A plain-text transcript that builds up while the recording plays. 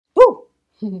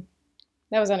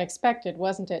That was unexpected,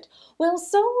 wasn't it? Well,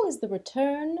 so is the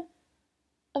return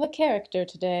of a character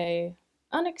today.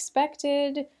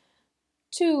 Unexpected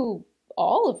to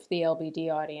all of the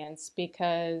LBD audience,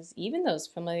 because even those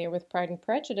familiar with Pride and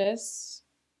Prejudice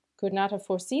could not have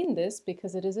foreseen this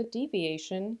because it is a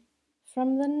deviation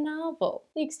from the novel.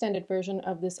 The extended version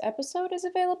of this episode is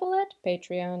available at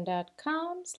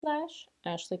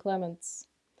patreon.com/Ashley Clements,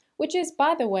 which is,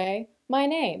 by the way, my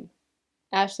name,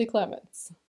 Ashley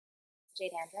Clements.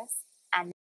 Jade,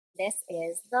 and this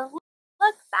is the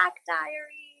Look Back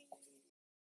Diary.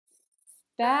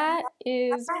 That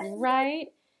is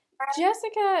right.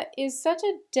 Jessica is such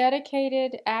a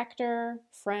dedicated actor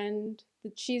friend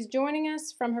that she's joining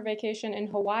us from her vacation in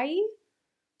Hawaii.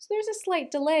 So there's a slight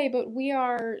delay, but we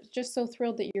are just so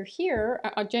thrilled that you're here.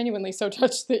 I'm genuinely so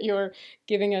touched that you're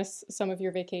giving us some of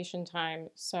your vacation time.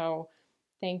 So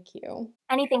thank you.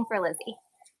 Anything for Lizzie.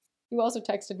 You also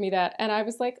texted me that, and I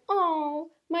was like,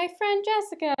 oh, my friend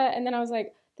Jessica. And then I was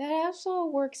like, that also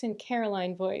works in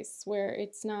Caroline voice, where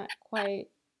it's not quite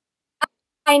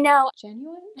I know.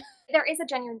 genuine. There is a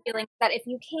genuine feeling that if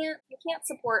you can't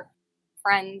support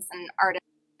friends and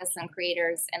artists and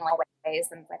creators in like ways,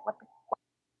 and it's like, what's the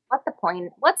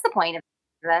point? What's the point of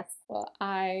this? Well,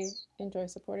 I enjoy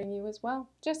supporting you as well.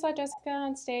 Just saw Jessica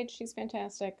on stage. She's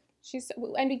fantastic.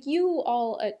 And you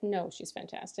all know she's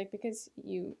fantastic because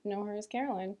you know her as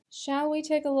Caroline. Shall we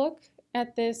take a look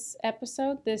at this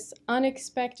episode, this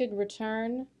unexpected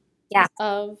return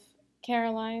of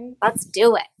Caroline? Let's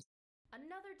do it.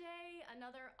 Another day,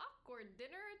 another awkward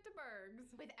dinner at DeBerg's.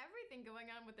 With everything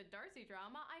going on with the Darcy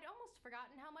drama, I'd almost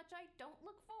forgotten how much I don't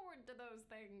look forward to those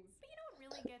things. But you know what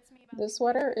really gets me about the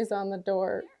sweater is on the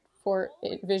door for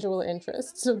visual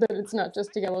interest, so that it's not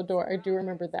just a yellow door. I do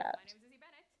remember that.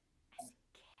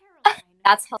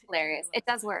 That's hilarious. It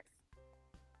does work.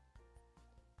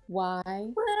 Why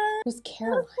was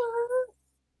Caroline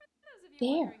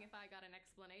there? If I got an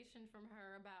explanation from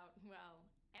her about, well,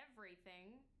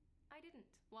 everything, I didn't.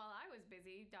 While I was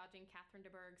busy dodging Catherine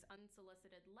DeBerg's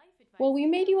unsolicited life advice. Well, we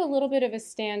made you a little bit of a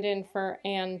stand-in for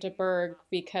Anne DeBerg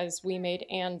because we made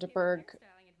Anne DeBerg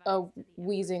a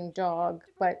wheezing dog,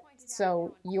 but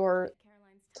so you're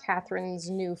Catherine's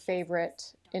new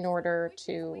favorite in order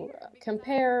to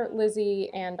compare Lizzie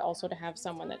and also to have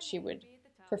someone that she would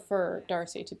prefer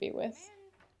Darcy to be with.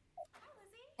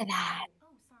 That.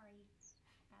 Oh, sorry.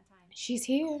 Bad time. She's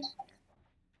here.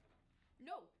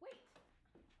 No, wait.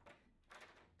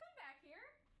 Come back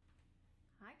here.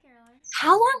 Hi, Caroline.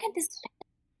 How long had this been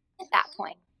at that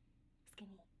point?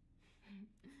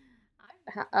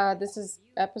 This is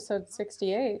episode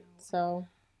 68, so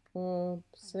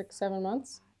 6-7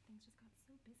 months.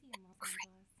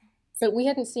 But we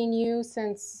hadn't seen you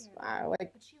since, I don't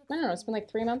know, it's been like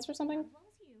 3 months or something?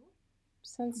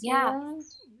 Since you were on?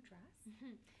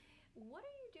 What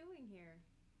are you doing here?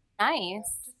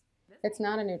 Nice. It's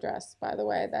not a new dress, by the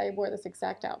way. I wore this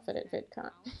exact outfit at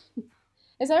VidCon.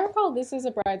 As I recall, this is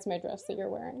a bridesmaid dress that you're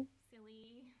wearing.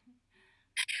 Silly.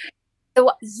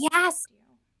 Yes.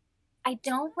 I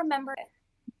don't remember it.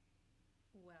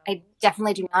 I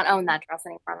definitely do not own that dress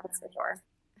anymore, that's for sure.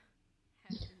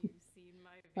 Have you seen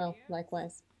my videos? Well,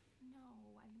 likewise. No,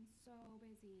 I've been so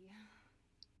busy.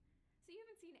 So you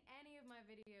haven't seen any of my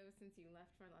videos since you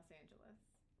left for Los Angeles?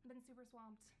 Been super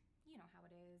swamped. You know how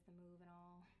it is, the move and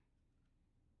all.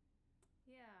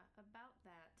 Yeah, about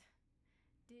that.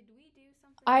 Did we do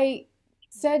something? I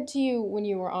said to you when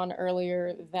you were on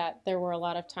earlier that there were a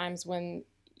lot of times when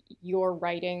your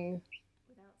writing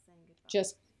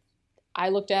just, I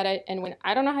looked at it and went,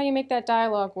 I don't know how you make that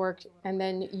dialogue work, and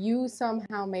then you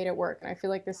somehow made it work. And I feel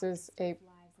like this is a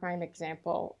prime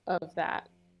example of that,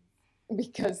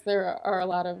 because there are a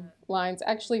lot of lines,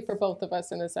 actually for both of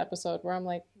us in this episode, where I'm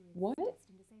like, what?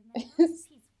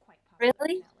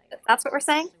 Really? That's what we're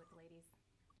saying?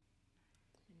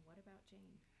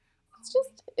 It's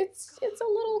just, it's a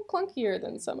little clunkier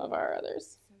than some of our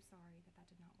others.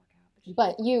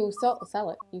 But you sell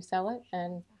it. You sell it,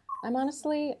 and I'm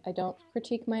honestly, I don't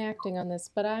critique my acting on this,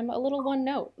 but I'm a little one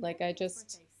note. Like,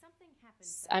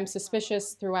 I'm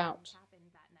suspicious throughout.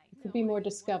 It could be more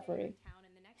discovery.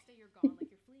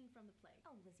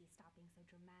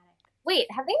 Wait,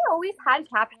 have they always had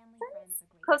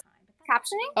closed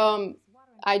captioning?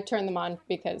 I turned them on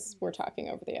because we're talking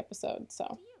over the episode,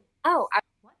 so. Oh, I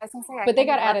was gonna say. But they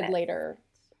got added later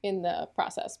in the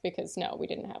process because no, we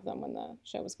didn't have them when the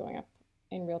show was going up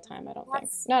in real time, I don't think.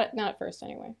 Not at first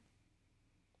anyway.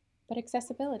 But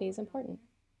accessibility is important.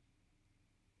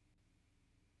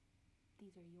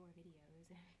 These are your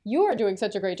videos. You're doing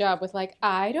such a great job with like,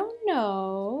 I don't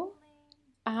know.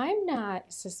 I'm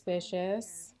not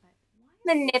suspicious.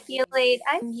 manipulate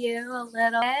you a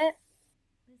little bit.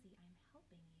 Lizzie, I'm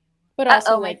helping you. But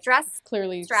also, my like, dress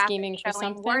clearly strap scheming is for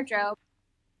showing something. wardrobe.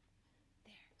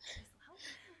 There, this'll help.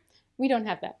 We don't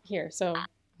have that here, so.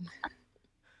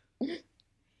 Do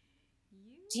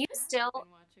you still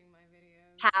been watching my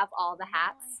videos. have all the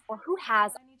hats? Or who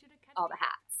has I need you to catch all me. the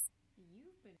hats?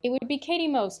 You've been It would be Katie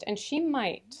most, and she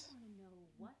might. wanna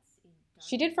know what's in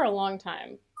She did for a long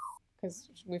time, because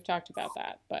we've talked about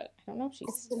that, but I don't know if she's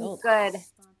It's still. good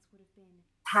response would have been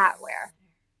hat wear.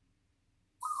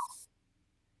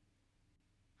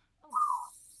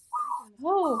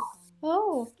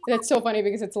 Oh, that's so funny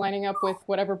because it's lining up with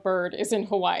whatever bird is in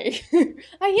Hawaii.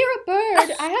 I hear a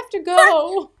bird. I have to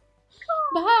go.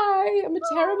 Bye. I'm a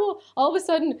terrible. All of a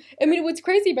sudden, I mean, what's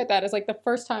crazy about that is like the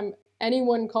first time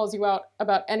anyone calls you out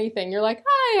about anything, you're like,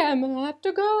 I have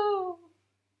to go.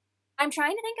 I'm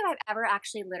trying to think if I've ever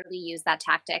actually literally used that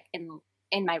tactic in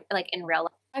my in real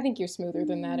life. I think you're smoother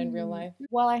than that in real life.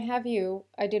 While I have you,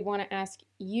 I did want to ask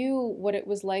you what it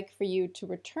was like for you to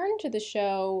return to the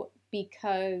show,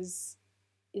 because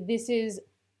this is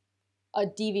a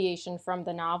deviation from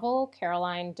the novel.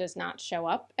 Caroline does not show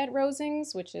up at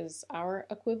Rosings, which is our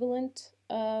equivalent,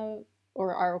 or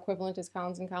our equivalent is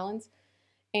Collins and Collins.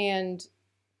 And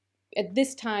at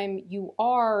this time, you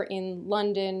are in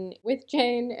London with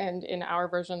Jane, and in our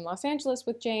version, Los Angeles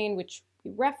with Jane, which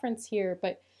we reference here,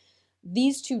 but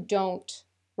these two don't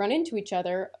run into each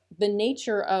other. The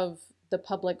nature of the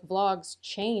public vlogs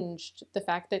changed the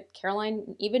fact that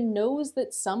Caroline even knows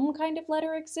that some kind of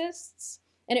letter exists.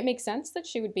 And it makes sense that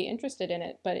she would be interested in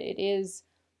it, but it is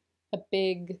a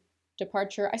big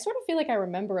departure. I sort of feel like I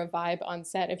remember a vibe on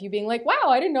set of you being like, wow,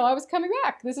 I didn't know I was coming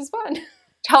back. This is fun.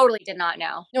 Totally did not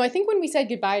know. No, I think when we said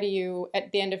goodbye to you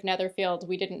at the end of Netherfield,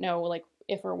 we didn't know like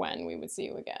if or when we would see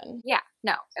you again. Yeah,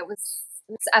 no, it was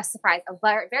a surprise, a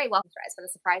very welcome surprise, but a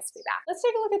surprise to be back. Let's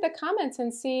take a look at the comments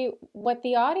and see what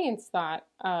the audience thought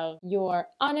of your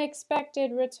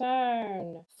unexpected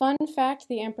return. Fun fact,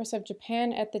 the Empress of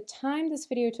Japan at the time this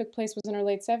video took place was in her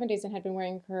late 70s and had been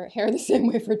wearing her hair the same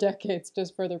way for decades,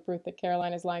 just further proof that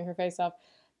Caroline is lying her face off.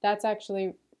 That's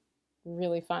actually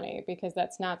really funny because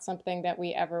that's not something that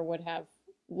we ever would have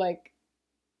like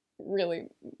really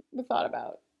thought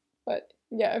about. But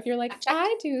yeah, if you're like,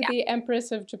 I do the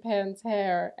Empress of Japan's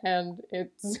hair, and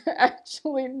it's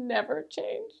actually never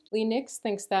changed. Lee Nix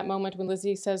thinks that moment when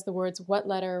Lizzie says the words, what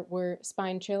letter, were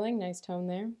spine-chilling. Nice tone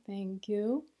there. Thank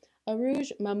you.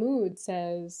 Arouge Mahmood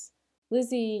says,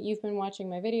 Lizzie, you've been watching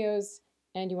my videos,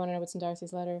 and you want to know what's in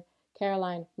Darcy's letter?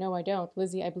 Caroline, no, I don't.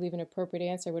 Lizzie, I believe an appropriate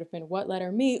answer would have been, what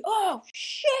letter? Me. Oh,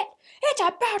 shit! It's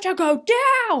about to go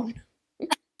down!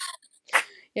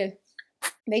 Yeah.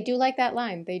 They do like that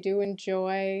line. They do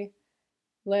enjoy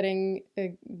letting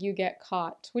you get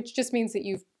caught, which just means that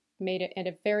you've made it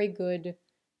a very good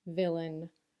villain.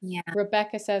 Yeah.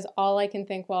 Rebecca says, all I can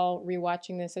think while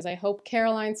rewatching this is I hope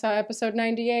Caroline saw episode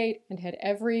 98 and had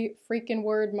every freaking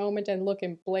word, moment, and look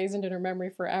emblazoned in her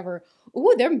memory forever.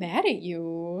 Ooh, they're mad at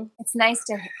you. It's nice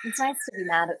to be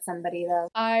mad at somebody though.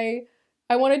 I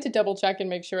wanted to double check and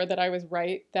make sure that I was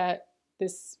right, that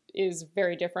this is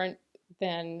very different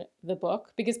than the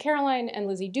book, because Caroline and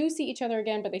Lizzie do see each other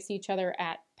again, but they see each other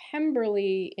at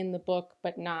Pemberley in the book,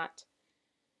 but not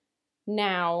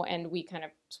now, and we kind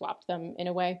of swapped them in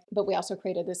a way. But we also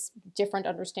created this different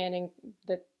understanding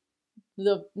that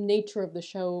the nature of the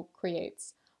show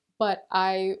creates. But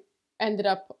I ended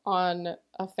up on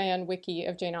a fan wiki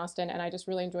of Jane Austen, and I just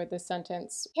really enjoyed this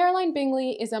sentence. Caroline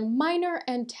Bingley is a minor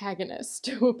antagonist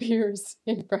who appears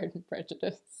in Pride and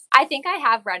Prejudice. I think I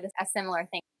have read a similar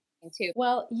thing too.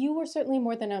 Well, you were certainly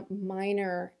more than a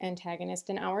minor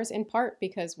antagonist in ours, in part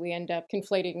because we end up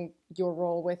conflating your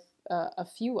role with a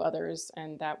few others,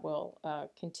 and that will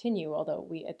continue, although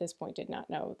we at this point did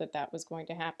not know that that was going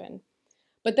to happen.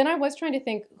 But then I was trying to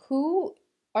think, who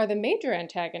are the major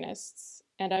antagonists?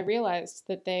 And I realized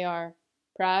that they are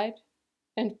Pride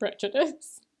and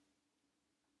Prejudice.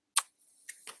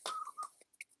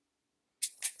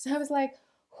 So I was like,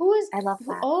 who is... I love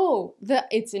that. Oh,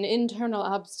 it's an internal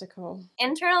obstacle.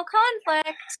 Internal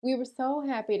conflict. We were so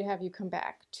happy to have you come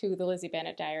back to the Lizzie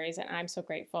Bennet Diaries, and I'm so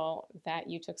grateful that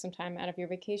you took some time out of your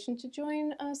vacation to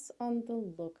join us on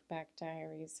the Look Back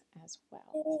Diaries as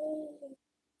well.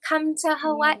 Come to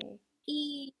Hawaii.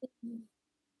 Yay.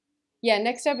 Yeah,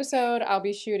 next episode I'll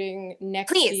be shooting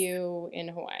next to you in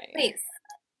Hawaii. Please.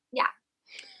 Yeah.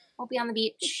 We'll be on the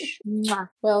beach. Mwah.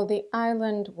 Well, the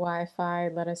island Wi-Fi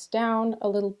let us down a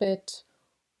little bit,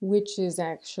 which is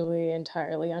actually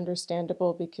entirely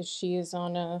understandable because she is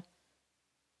on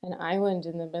an island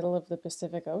in the middle of the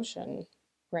Pacific Ocean.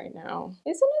 right now.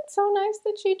 Isn't it so nice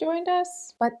that she joined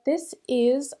us? But this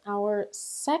is our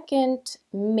second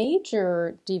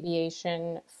major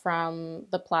deviation from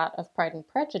the plot of Pride and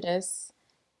Prejudice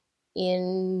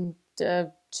in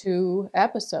 2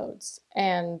 episodes.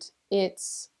 And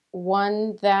it's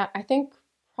one that I think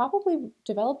probably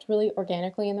developed really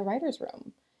organically in the writer's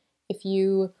room. If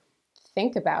you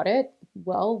think about it,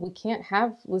 well, we can't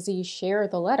have Lizzie share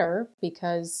the letter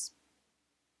because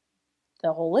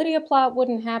the whole Lydia plot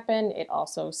wouldn't happen. It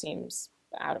also seems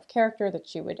out of character that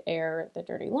she would air the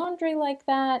dirty laundry like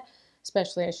that,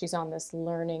 especially as she's on this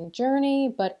learning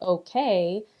journey. But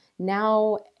okay,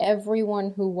 now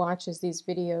everyone who watches these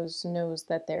videos knows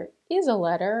that there is a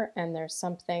letter and there's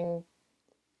something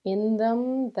in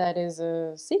them that is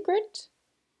a secret.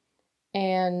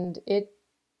 And it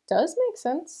does make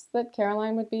sense that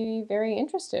Caroline would be very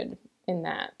interested in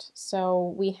that.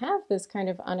 So we have this kind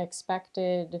of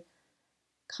unexpected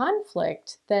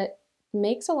conflict that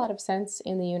makes a lot of sense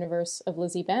in the universe of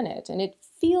Lizzie Bennet. And it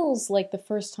feels like the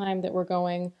first time that we're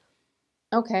going,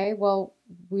 okay, well,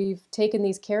 we've taken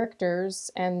these characters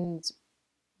and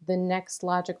the next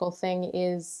logical thing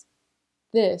is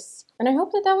this. And I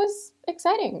hope that that was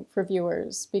exciting for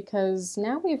viewers because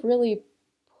now we've really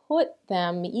put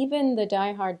them, even the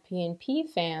diehard P&P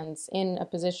fans, in a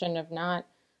position of not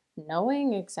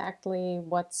knowing exactly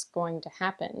what's going to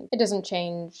happen. It doesn't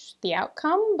change the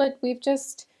outcome, but we've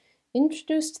just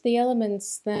introduced the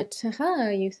elements that, haha,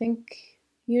 you think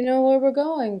you know where we're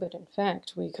going, but in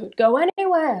fact, we could go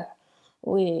anywhere.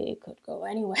 We could go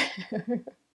anywhere.